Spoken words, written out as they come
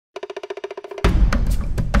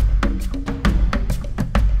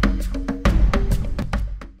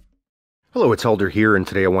Hello, it's Elder here, and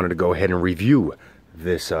today I wanted to go ahead and review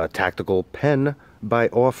this tactical pen by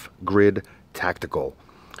Off Grid Tactical.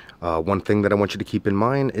 One thing that I want you to keep in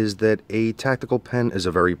mind is that a tactical pen is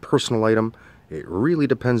a very personal item. It really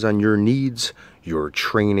depends on your needs, your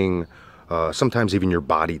training, sometimes even your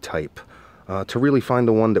body type, to really find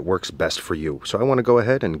the one that works best for you. So I want to go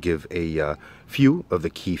ahead and give a few of the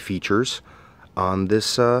key features on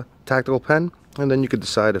this tactical pen, and then you could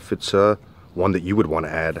decide if it's one that you would want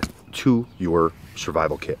to add to your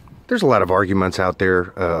survival kit. There's a lot of arguments out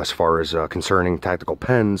there as far as concerning tactical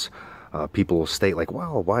pens. People will state like,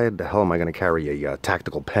 well, why the hell am I going to carry a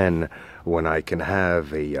tactical pen when I can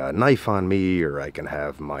have a knife on me, or I can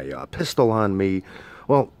have my pistol on me?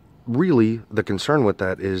 Well, really, the concern with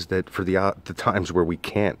that is that for the times where we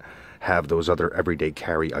can't have those other everyday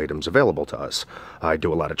carry items available to us. I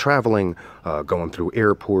do a lot of traveling, going through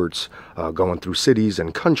airports, going through cities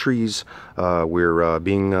and countries where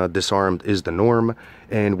being disarmed is the norm,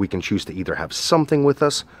 and we can choose to either have something with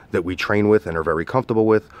us that we train with and are very comfortable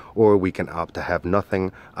with, or we can opt to have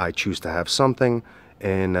nothing. I choose to have something,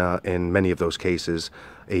 and in many of those cases,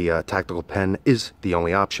 a tactical pen is the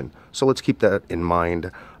only option. So let's keep that in mind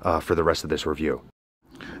for the rest of this review.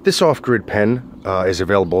 This off-grid pen is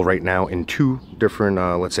available right now in two different,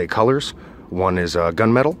 let's say, colors. One is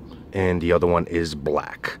gunmetal, and the other one is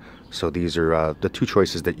black. So these are the two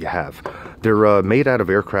choices that you have. They're made out of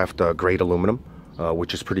aircraft grade aluminum,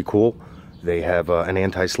 which is pretty cool. They have an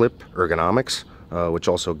anti-slip ergonomics, which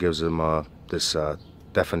also gives them this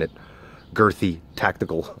definite girthy,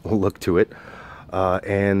 tactical look to it,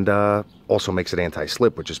 and also makes it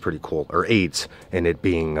anti-slip, which is pretty cool, or aids in it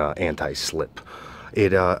being anti-slip.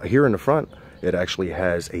 It here in the front, it actually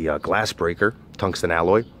has a glass breaker, tungsten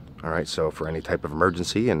alloy. All right, so for any type of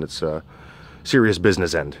emergency, and it's a serious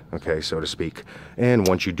business end, okay, so to speak. And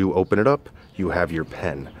once you do open it up, you have your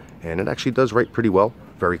pen, and it actually does write pretty well,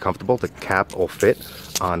 very comfortable. The cap will fit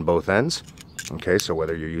on both ends, okay, so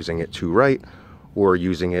whether you're using it to write or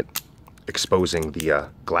using it exposing the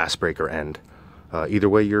glass breaker end, either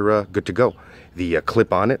way you're good to go. The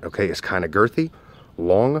clip on it, okay, is kind of girthy,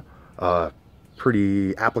 long,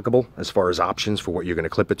 pretty applicable as far as options for what you're going to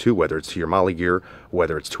clip it to, whether it's to your molly gear,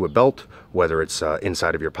 whether it's to a belt, whether it's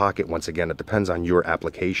inside of your pocket. Once again, it depends on your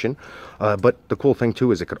application. But the cool thing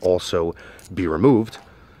too is it could also be removed,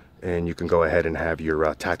 and you can go ahead and have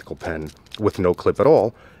your tactical pen with no clip at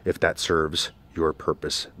all if that serves your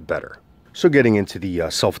purpose better. So getting into the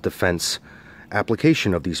self-defense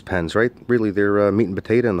application of these pens, right? Really, they're meat and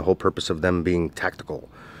potato, and the whole purpose of them being tactical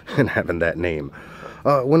and having that name.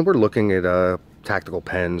 When we're looking at tactical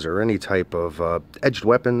pens or any type of edged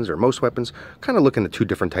weapons, or most weapons, kind of looking at two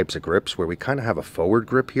different types of grips, where we kind of have a forward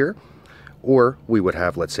grip here, or we would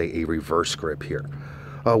have, let's say, a reverse grip here.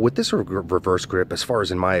 With this reverse grip, as far as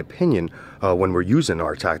in my opinion, when we're using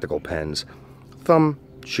our tactical pens, thumb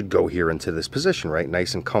should go here into this position, right?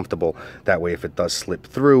 Nice and comfortable. That way, if it does slip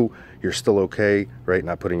through, you're still okay, right?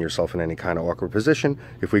 Not putting yourself in any kind of awkward position.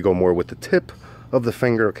 If we go more with the tip of the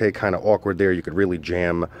finger, okay, kind of awkward there, you could really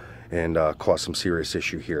jam and cause some serious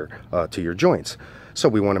issue here to your joints. So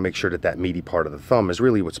we want to make sure that that meaty part of the thumb is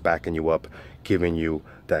really what's backing you up, giving you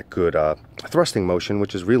that good thrusting motion,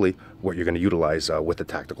 which is really what you're going to utilize with the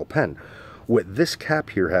tactical pen. What this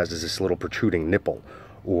cap here has is this little protruding nipple,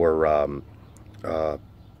 or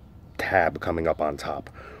tab coming up on top,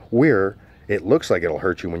 where it looks like it'll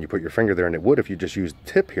hurt you when you put your finger there, and it would if you just used the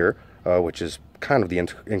tip here, which is kind of the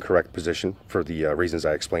incorrect position for the reasons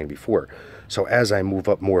I explained before. So as I move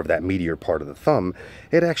up more of that meatier part of the thumb,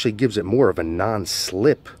 it actually gives it more of a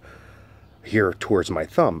non-slip here towards my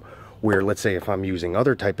thumb, where, let's say, if I'm using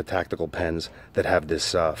other type of tactical pens that have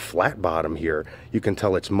this flat bottom here, you can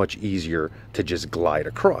tell it's much easier to just glide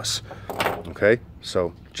across. Okay,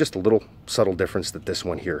 so just a little subtle difference that this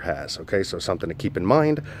one here has. Okay, so something to keep in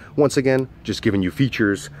mind. Once again, just giving you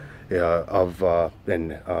features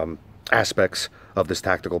and aspects of this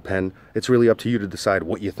tactical pen. It's really up to you to decide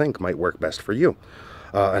what you think might work best for you.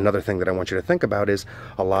 Another thing that I want you to think about is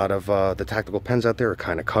a lot of the tactical pens out there are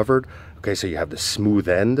kind of covered. Okay, so you have the smooth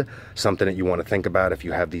end, something that you want to think about if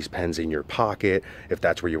you have these pens in your pocket, if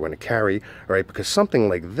that's where you're going to carry, right? Because something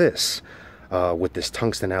like this, with this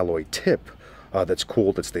tungsten alloy tip, that's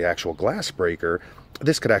cool, that's the actual glass breaker,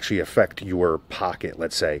 this could actually affect your pocket,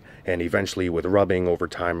 let's say, and eventually with rubbing over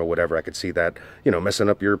time or whatever, I could see that, you know, messing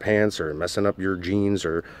up your pants or messing up your jeans,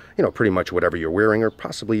 or, you know, pretty much whatever you're wearing, or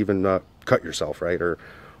possibly even cut yourself, right,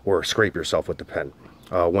 or scrape yourself with the pen.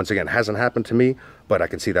 Once again, hasn't happened to me, but I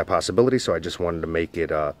can see that possibility, so I just wanted to make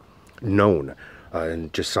it known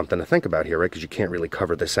And just something to think about here, right? Because you can't really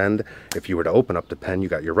cover this end. If you were to open up the pen, you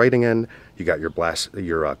got your writing end, you got your glass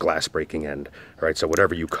breaking end, all right? So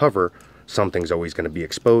whatever you cover, something's always going to be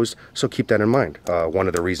exposed, so keep that in mind. One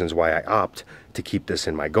of the reasons why I opt to keep this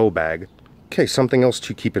in my go bag. Okay, something else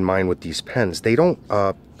to keep in mind with these pens, they don't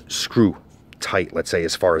screw tight, let's say,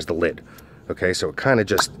 as far as the lid. Okay, so it kind of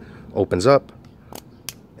just opens up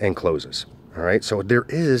and closes. All right, so there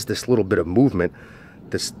is this little bit of movement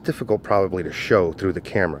that's difficult probably to show through the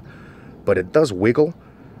camera, but it does wiggle.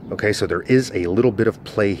 Okay, so there is a little bit of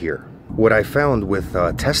play here. What I found with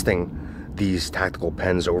testing these tactical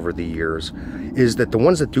pens over the years is that the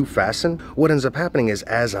ones that do fasten, what ends up happening is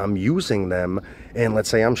as I'm using them, and let's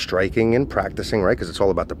say I'm striking and practicing, right, because it's all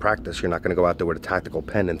about the practice. You're not going to go out there with a tactical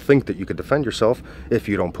pen and think that you could defend yourself if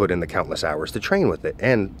you don't put in the countless hours to train with it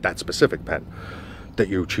and that specific pen that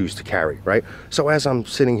you choose to carry, right? So as I'm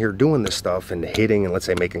sitting here doing this stuff and hitting and let's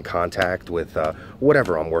say making contact with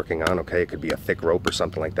whatever I'm working on, okay, it could be a thick rope or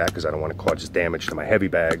something like that because I don't want to cause damage to my heavy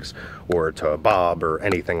bags or to a bob or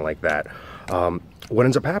anything like that. What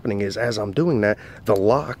ends up happening is as I'm doing that, the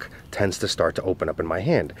lock tends to start to open up in my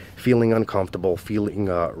hand, feeling uncomfortable, feeling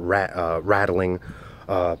rattling,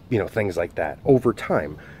 you know, things like that over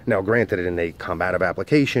time. Now, granted, in a combative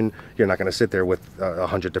application, you're not going to sit there with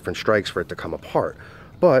 100 different strikes for it to come apart.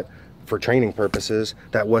 But for training purposes,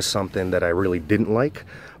 that was something that I really didn't like.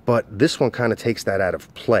 But this one kind of takes that out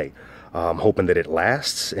of play. I'm hoping that it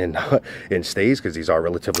lasts and, and stays because these are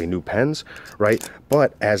relatively new pens, right?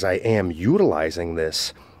 But as I am utilizing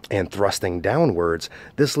this and thrusting downwards,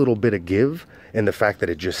 this little bit of give and the fact that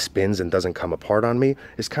it just spins and doesn't come apart on me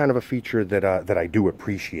is kind of a feature that, that I do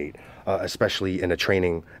appreciate. Especially in a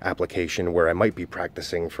training application where I might be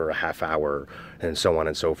practicing for a half hour and so on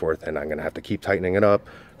and so forth, and I'm going to have to keep tightening it up,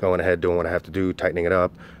 going ahead, doing what I have to do, tightening it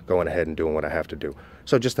up, going ahead and doing what I have to do.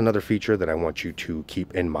 So just another feature that I want you to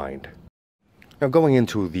keep in mind. Now, going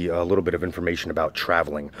into the little bit of information about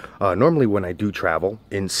traveling. Normally when I do travel,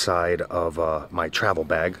 inside of my travel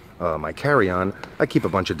bag, my carry-on, I keep a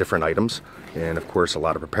bunch of different items. And of course a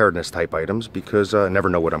lot of preparedness type items because I never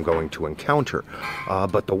know what I'm going to encounter.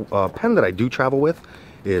 But the pen that I do travel with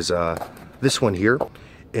is this one here.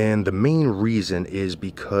 And the main reason is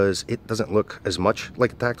because it doesn't look as much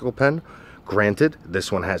like a tactical pen. Granted,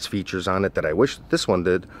 this one has features on it that I wish this one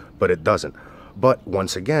did, but it doesn't. But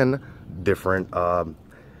once again, different,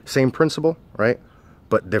 same principle, right?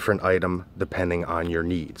 But different item depending on your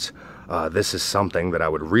needs. This is something that I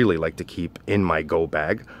would really like to keep in my go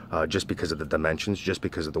bag just because of the dimensions, just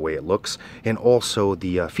because of the way it looks, and also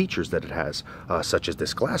the features that it has, such as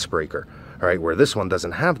this glass breaker, all right, where this one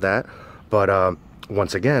doesn't have that, but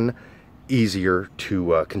once again, easier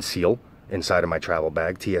to conceal inside of my travel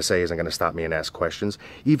bag. TSA isn't going to stop me and ask questions,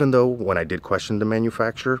 even though when I did question the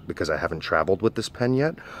manufacturer, because I haven't traveled with this pen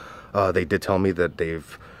yet, they did tell me that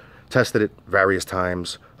they've tested it various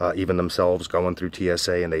times, even themselves going through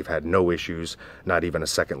TSA, and they've had no issues, not even a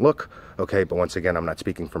second look. Okay, but once again, I'm not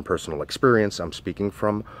speaking from personal experience, I'm speaking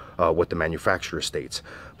from what the manufacturer states.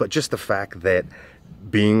 But just the fact that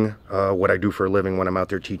being what I do for a living when I'm out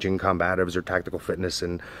there teaching combatives or tactical fitness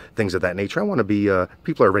and things of that nature, I want to be,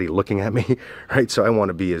 people are already looking at me, right? So I want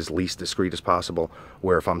to be as least discreet as possible,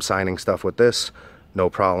 where if I'm signing stuff with this, no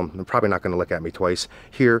problem. They're probably not going to look at me twice.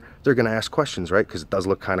 Here, they're going to ask questions, right? Because it does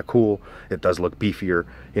look kind of cool. It does look beefier.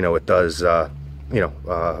 You know, it does,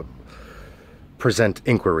 present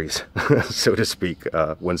inquiries, so to speak,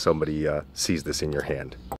 when somebody sees this in your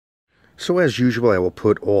hand. So as usual, I will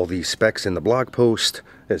put all the specs in the blog post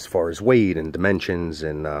as far as weight and dimensions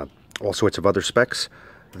and all sorts of other specs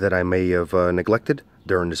that I may have neglected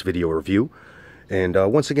during this video review. And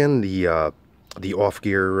once again, the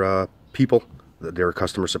off-gear people, their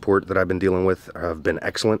customer support that I've been dealing with have been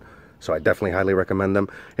excellent, so I definitely highly recommend them.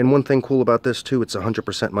 And one thing cool about this too, it's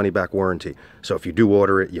 100% money back warranty. So if you do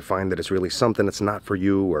order it, you find that it's really something that's not for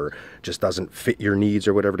you or just doesn't fit your needs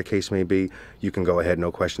or whatever the case may be, you can go ahead,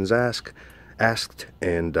 no questions asked,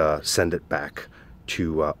 and send it back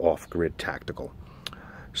to Off Grid Tactical.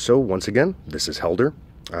 So once again, this is Helder.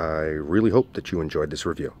 I really hope that you enjoyed this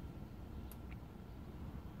review.